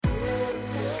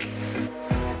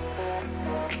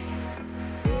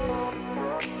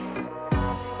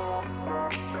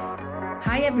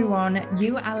everyone,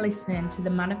 you are listening to the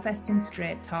Manifesting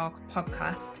Straight Talk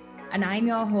podcast, and I'm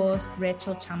your host,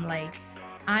 Rachel Chamley.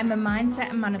 I'm a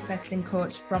mindset and manifesting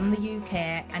coach from the UK,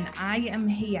 and I am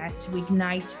here to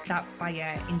ignite that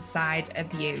fire inside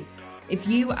of you. If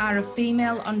you are a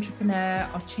female entrepreneur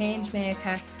or change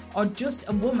maker, or just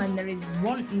a woman that is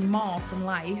wanting more from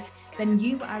life, then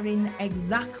you are in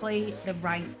exactly the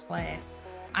right place.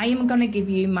 I am going to give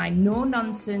you my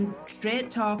no-nonsense,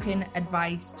 straight-talking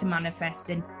advice to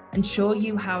manifesting and show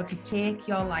you how to take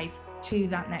your life to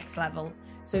that next level.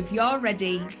 So if you're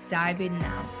ready, dive in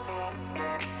now.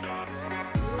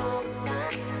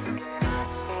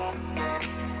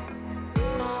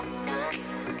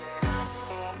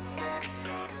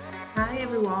 Hi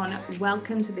everyone,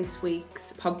 welcome to this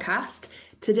week's podcast.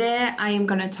 Today I am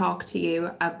going to talk to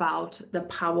you about the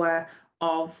power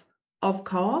of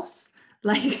course.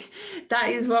 That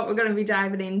is what we're going to be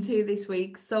diving into this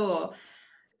week. So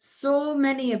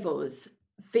many of us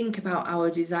think about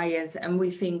our desires and we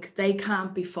think they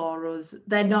can't be for us.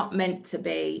 They're not meant to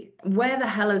be. Where the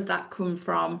hell has that come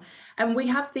from? And we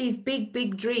have these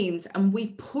big dreams and we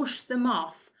push them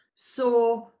off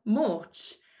so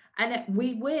much. And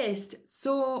we waste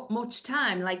so much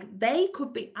time. Like they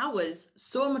could be ours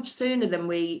so much sooner than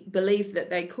we believe that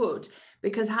they could,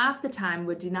 because half the time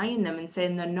we're denying them and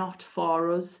saying they're not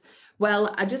for us.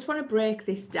 Well, I just want to break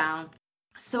this down.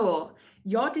 So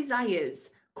your desires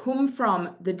come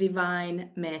from the divine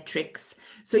matrix.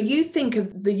 So you think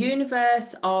of the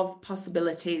universe of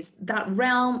possibilities, that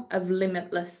realm of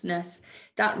limitlessness,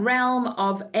 that realm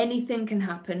of anything can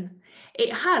happen.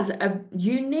 It has a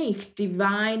unique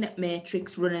divine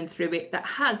matrix running through it that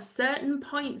has certain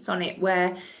points on it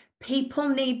where people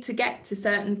need to get to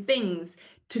certain things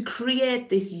to create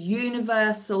this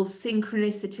universal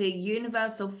synchronicity,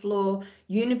 universal flow,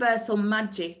 universal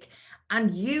magic.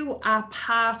 And you are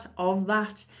part of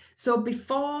that. So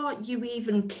before you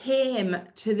even came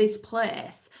to this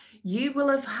place, you will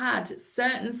have had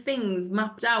certain things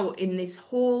mapped out in this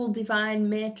whole divine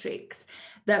matrix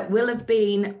that will have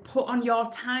been put on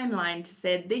your timeline to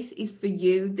say, this is for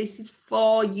you. This is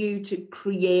for you to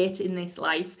create in this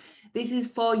life. This is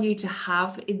for you to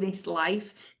have in this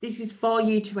life. This is for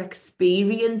you to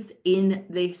experience in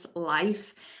this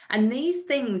life. And these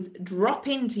things drop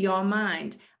into your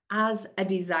mind as a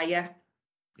desire.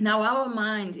 Now, our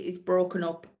mind is broken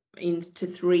up into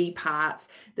three parts.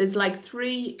 There's like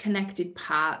three connected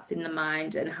parts in the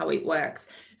mind and how it works.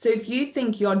 So if you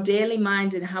think your daily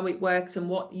mind and how it works and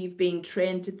what you've been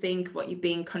trained to think, what you've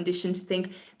been conditioned to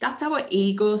think, that's our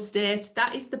ego state.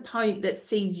 That is the point that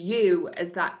sees you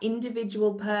as that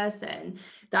individual person,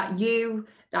 that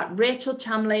Rachel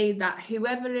Chamley, that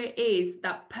whoever it is,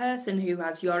 that person who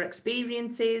has your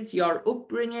experiences, your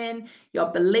upbringing, your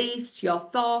beliefs, your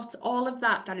thoughts, all of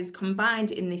that is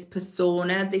combined in this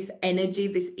persona, this energy,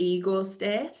 this ego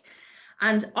state.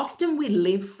 And often we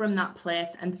live from that place,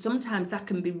 and sometimes that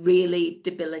can be really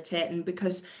debilitating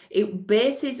because it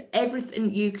bases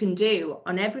everything you can do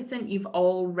on everything you've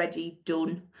already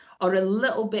done or a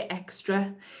little bit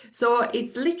extra. So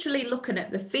it's literally looking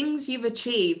at the things you've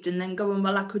achieved and then going,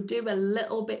 well, I could do a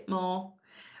little bit more.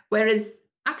 Whereas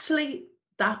actually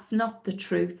that's not the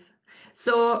truth.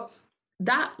 So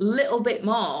that little bit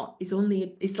more is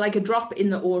it's like a drop in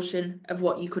the ocean of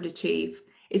what you could achieve.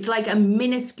 It's like a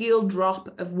minuscule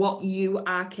drop of what you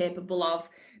are capable of,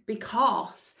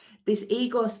 because this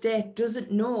ego state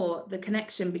doesn't know the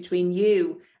connection between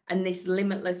you and this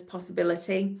limitless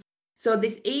possibility. So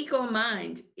this ego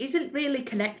mind isn't really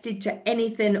connected to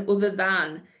anything other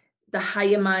than the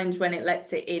higher mind when it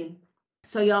lets it in.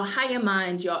 So your higher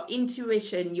mind, your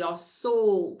intuition, your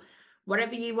soul,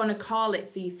 whatever you want to call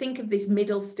it. So you think of this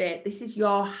middle state. This is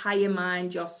your higher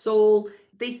mind, your soul,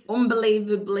 this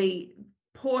unbelievably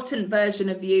potent version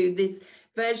of you, this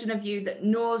version of you that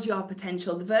knows your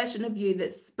potential, the version of you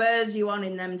that spurs you on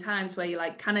in them times where you're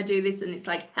like, can I do this? And it's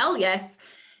like, hell yes.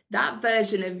 That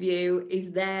version of you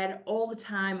is there all the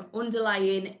time,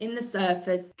 underlying in the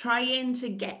surface, trying to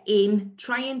get in,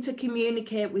 trying to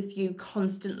communicate with you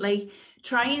constantly,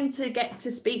 trying to get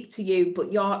to speak to you.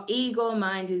 But your ego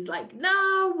mind is like,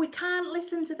 no, we can't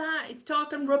listen to that. It's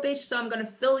talking rubbish. So I'm going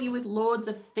to fill you with loads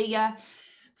of fear.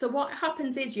 So what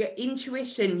happens is your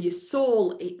intuition, your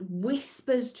soul, it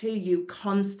whispers to you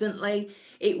constantly.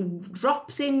 It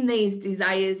drops in these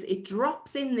desires. It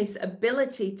drops in this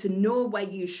ability to know where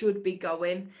you should be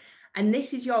going. And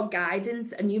this is your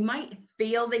guidance. And you might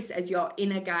feel this as your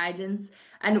inner guidance.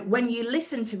 And when you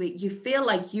listen to it, you feel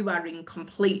like you are in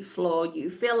complete flow. You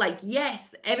feel like,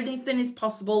 yes, everything is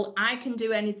possible. I can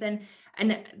do anything.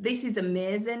 And this is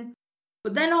amazing.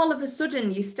 But then all of a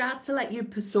sudden you start to let your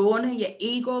persona, your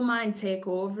ego mind take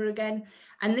over again.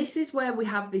 And this is where we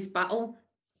have this battle.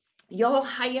 Your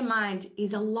higher mind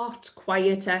is a lot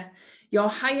quieter. Your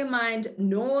higher mind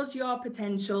knows your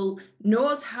potential,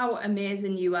 knows how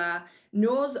amazing you are,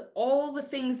 knows all the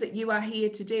things that you are here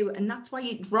to do. And that's why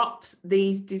it drops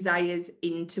these desires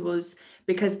into us,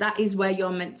 because that is where you're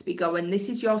meant to be going. This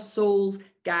is your soul's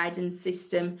guidance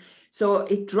system. So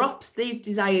it drops these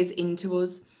desires into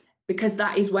us because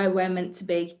that is where we're meant to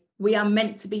be. We are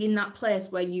meant to be in that place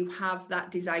where you have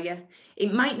that desire.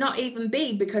 It might not even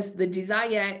be because the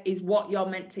desire is what you're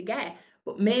meant to get,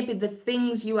 but maybe the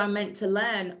things you are meant to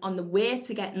learn on the way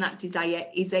to getting that desire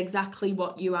is exactly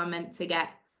what you are meant to get.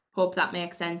 Hope that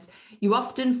makes sense. You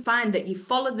often find that you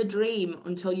follow the dream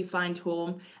until you find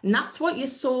home. And that's what your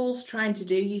soul's trying to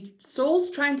do. Your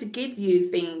soul's trying to give you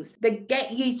things that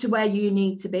get you to where you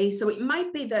need to be. So it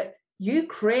might be that you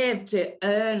crave to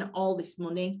earn all this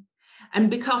money. And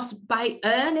because by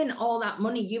earning all that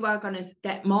money, you are going to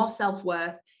get more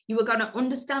self-worth. You are going to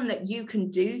understand that you can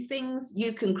do things,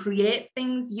 you can create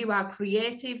things, you are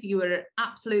creative, you are an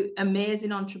absolute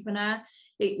amazing entrepreneur.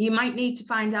 You might need to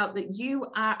find out that you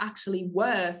are actually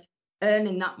worth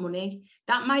earning that money.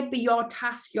 That might be your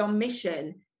task, your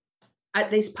mission at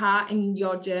this part in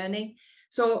your journey.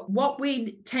 So what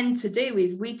we tend to do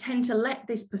is we tend to let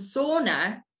this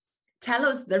persona tell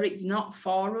us that it's not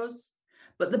for us.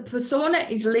 But the persona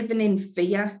is living in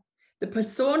fear. The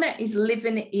persona is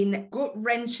living in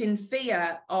gut-wrenching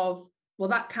fear of, well,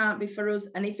 that can't be for us.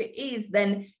 And if it is,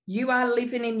 then you are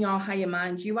living in your higher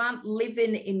mind. You aren't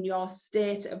living in your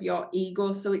state of your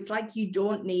ego. So it's like you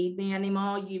don't need me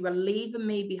anymore. You are leaving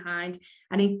me behind.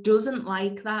 And it doesn't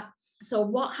like that. So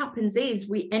what happens is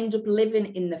we end up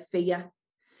living in the fear.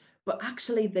 But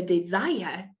actually the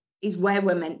desire is where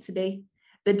we're meant to be.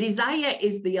 The desire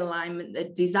is the alignment. The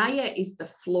desire is the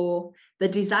flow. The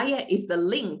desire is the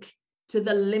link to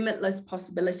the limitless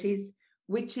possibilities,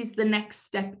 which is the next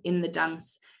step in the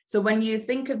dance. So when you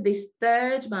think of this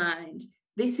third mind,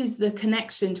 this is the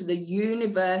connection to the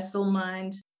universal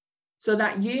mind. So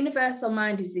that universal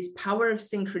mind is this power of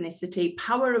synchronicity,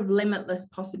 power of limitless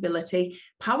possibility,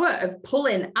 power of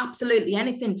pulling absolutely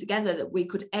anything together that we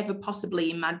could ever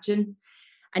possibly imagine.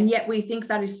 And yet we think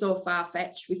that is so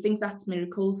far-fetched. We think that's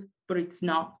miracles, but it's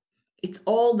not. It's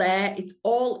all there. It's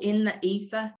all in the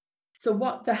ether. So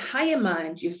what the higher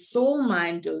mind, your soul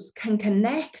mind does, can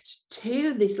connect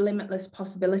to this limitless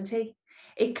possibility.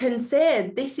 It can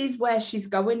say, this is where she's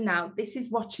going now. This is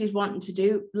what she's wanting to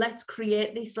do. Let's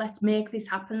create this. Let's make this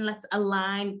happen. Let's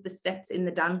align the steps in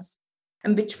the dance.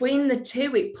 And between the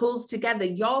two, it pulls together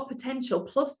your potential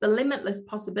plus the limitless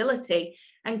possibility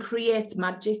and creates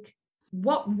magic.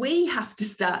 What we have to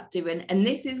start doing, and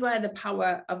this is where the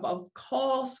power of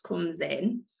course comes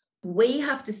in, we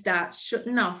have to start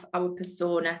shutting off our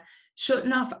persona,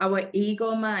 shutting off our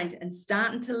ego mind and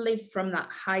starting to live from that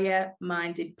higher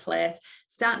minded place,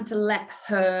 starting to let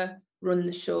her run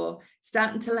the show,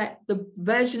 starting to let the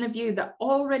version of you that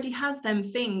already has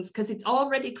them things, because it's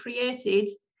already created,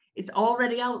 it's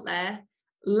already out there,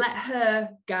 let her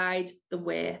guide the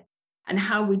way. And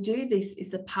how we do this is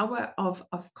the power of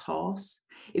course.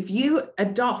 If you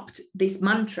adopt this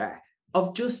mantra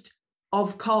of just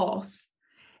of course,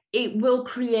 it will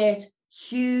create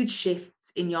huge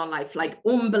shifts in your life, like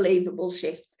unbelievable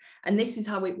shifts. And this is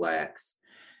how it works.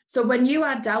 So when you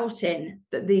are doubting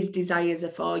that these desires are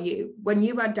for you, when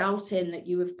you are doubting that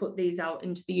you have put these out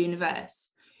into the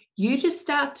universe, you just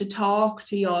start to talk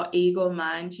to your ego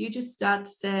mind. You just start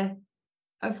to say,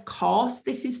 of course,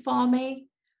 this is for me.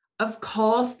 Of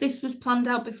course, this was planned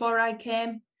out before I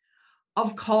came.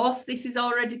 Of course, this is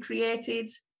already created.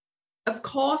 Of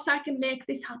course, I can make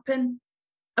this happen.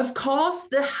 Of course,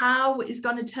 the how is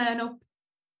going to turn up.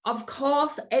 Of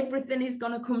course, everything is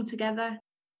going to come together.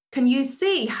 Can you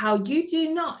see how you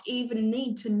do not even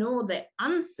need to know the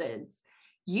answers?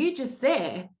 You just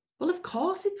say, well, of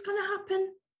course it's going to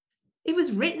happen. It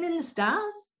was written in the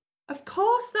stars. Of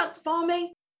course, that's for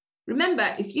me.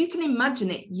 Remember, if you can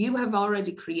imagine it, you have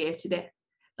already created it.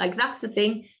 Like, that's the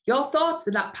thing. Your thoughts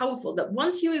are that powerful that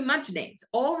once you imagine it, it's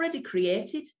already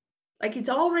created. Like, it's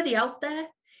already out there.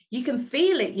 You can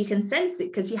feel it. You can sense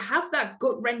it because you have that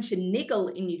gut-wrenching niggle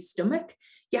in your stomach.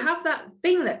 You have that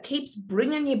thing that keeps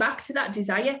bringing you back to that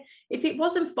desire. If it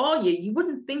wasn't for you, you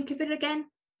wouldn't think of it again.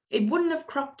 It wouldn't have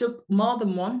cropped up more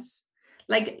than once.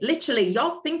 Like, literally,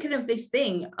 you're thinking of this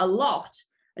thing a lot.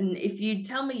 And if you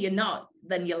tell me you're not,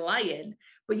 then you're lying.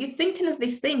 But you're thinking of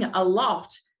this thing a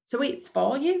lot. So it's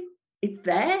for you. It's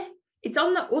there. It's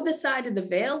on the other side of the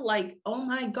veil. Like, oh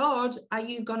my God, are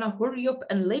you going to hurry up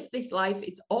and live this life?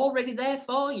 It's already there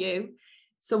for you.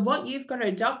 So what you've got to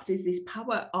adopt is this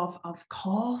power of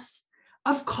course.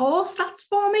 Of course that's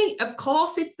for me. Of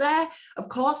course it's there. Of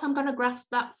course I'm going to grasp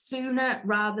that sooner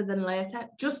rather than later.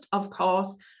 Just of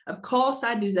course. Of course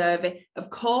I deserve it. Of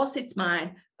course it's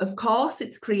mine. Of course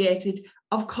it's created.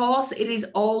 Of course it is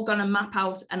all going to map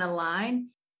out and align.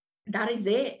 That is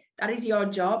it. That is your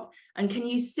job. And can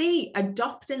you see,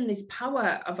 adopting this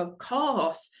power of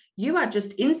course, you are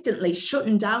just instantly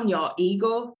shutting down your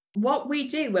ego. What we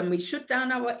do when we shut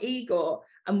down our ego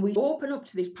and we open up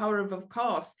to this power of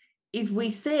course, is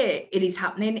we say it is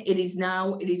happening, it is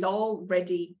now, it is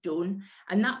already done.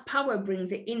 And that power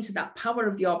brings it into that power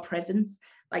of your presence,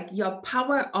 like your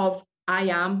power of I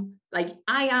am, like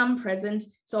I am present.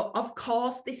 So of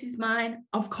course, this is mine.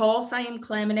 Of course, I am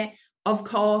claiming it. Of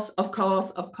course, of course,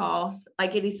 of course.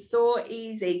 Like it is so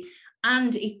easy,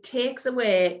 and it takes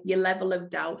away your level of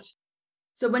doubt.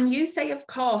 So when you say, of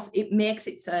course, it makes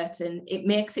it certain, it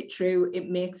makes it true, it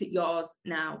makes it yours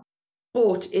now.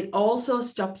 But it also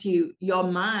stops your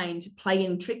mind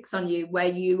playing tricks on you where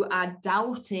you are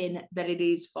doubting that it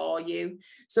is for you.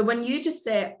 So when you just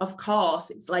say, of course,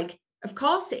 it's like, of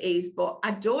course it is, but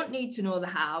I don't need to know the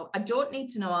how. I don't need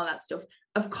to know all that stuff.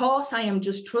 Of course, I am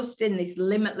just trusting this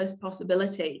limitless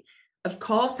possibility. Of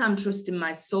course, I'm trusting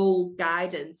my soul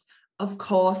guidance. Of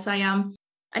course I am.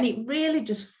 And it really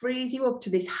just frees you up to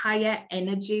this higher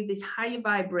energy, this higher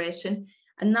vibration.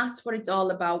 And that's what it's all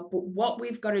about. But what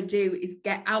we've got to do is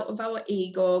get out of our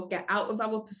ego, get out of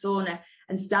our persona,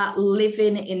 and start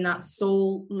living in that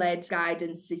soul-led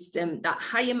guidance system, that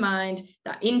higher mind,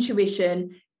 that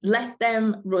intuition. Let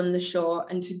them run the show.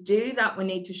 And to do that, we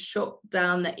need to shut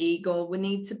down the ego. We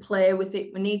need to play with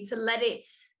it. We need to let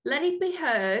it be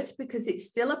heard, because it's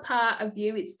still a part of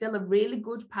you. It's still a really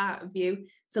good part of you.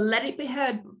 So let it be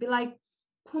heard, but be like,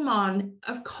 come on,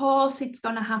 of course it's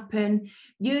going to happen.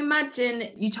 You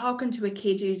imagine you talking to a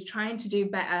kid who's trying to do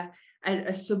better at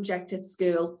a subject at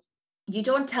school. You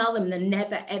don't tell them they're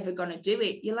never, ever going to do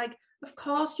it. You're like, of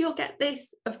course you'll get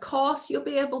this. Of course you'll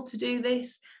be able to do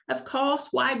this. Of course,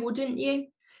 why wouldn't you?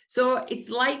 So it's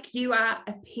like you are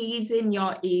appeasing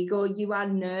your ego. You are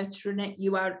nurturing it.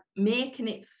 You are making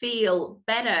it feel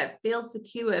better, feel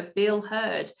secure, feel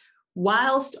heard,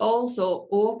 whilst also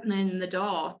opening the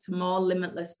door to more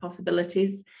limitless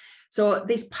possibilities. So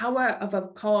this power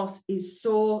of course, is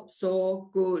so, so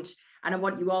good. And I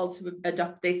want you all to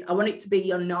adopt this. I want it to be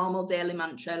your normal daily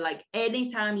mantra. Like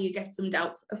anytime you get some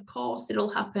doubts, of course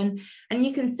it'll happen. And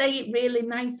you can say it really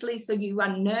nicely. So you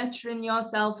are nurturing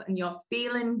yourself and you're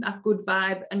feeling that good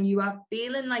vibe, and you are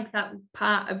feeling like that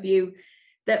part of you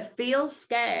that feels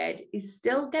scared is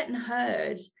still getting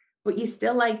heard, but you're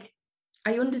still like,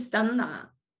 I understand that,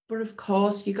 but of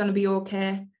course you're going to be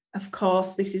okay. Of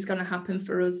course this is going to happen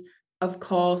for us. Of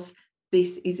course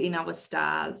this is in our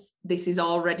stars. This is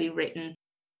already written.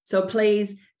 So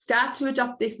please start to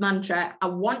adopt this mantra. I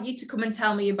want you to come and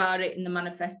tell me about it in the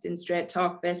Manifesting Straight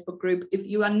Talk Facebook group. If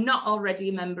you are not already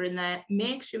a member in there,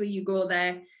 make sure you go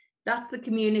there. That's the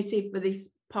community for this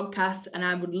podcast. And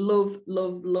I would love,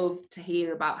 love, love to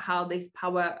hear about how this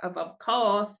power of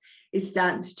course, is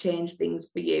starting to change things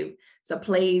for you. So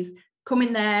please come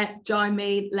in there, join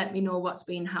me, let me know what's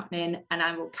been happening, and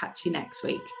I will catch you next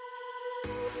week.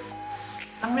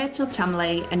 I'm Rachel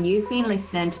Chamley, and you've been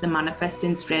listening to the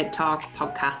Manifesting Straight Talk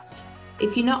podcast.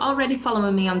 If you're not already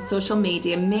following me on social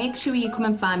media, make sure you come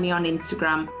and find me on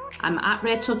Instagram. I'm at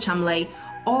Rachel Chamley,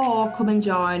 or come and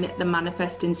join the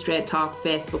Manifesting Straight Talk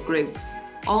Facebook group.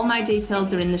 All my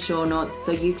details are in the show notes,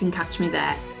 so you can catch me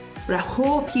there. But I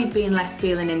hope you've been left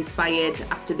feeling inspired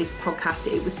after this podcast.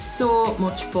 It was so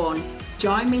much fun.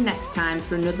 Join me next time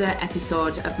for another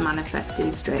episode of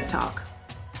Manifesting Straight Talk.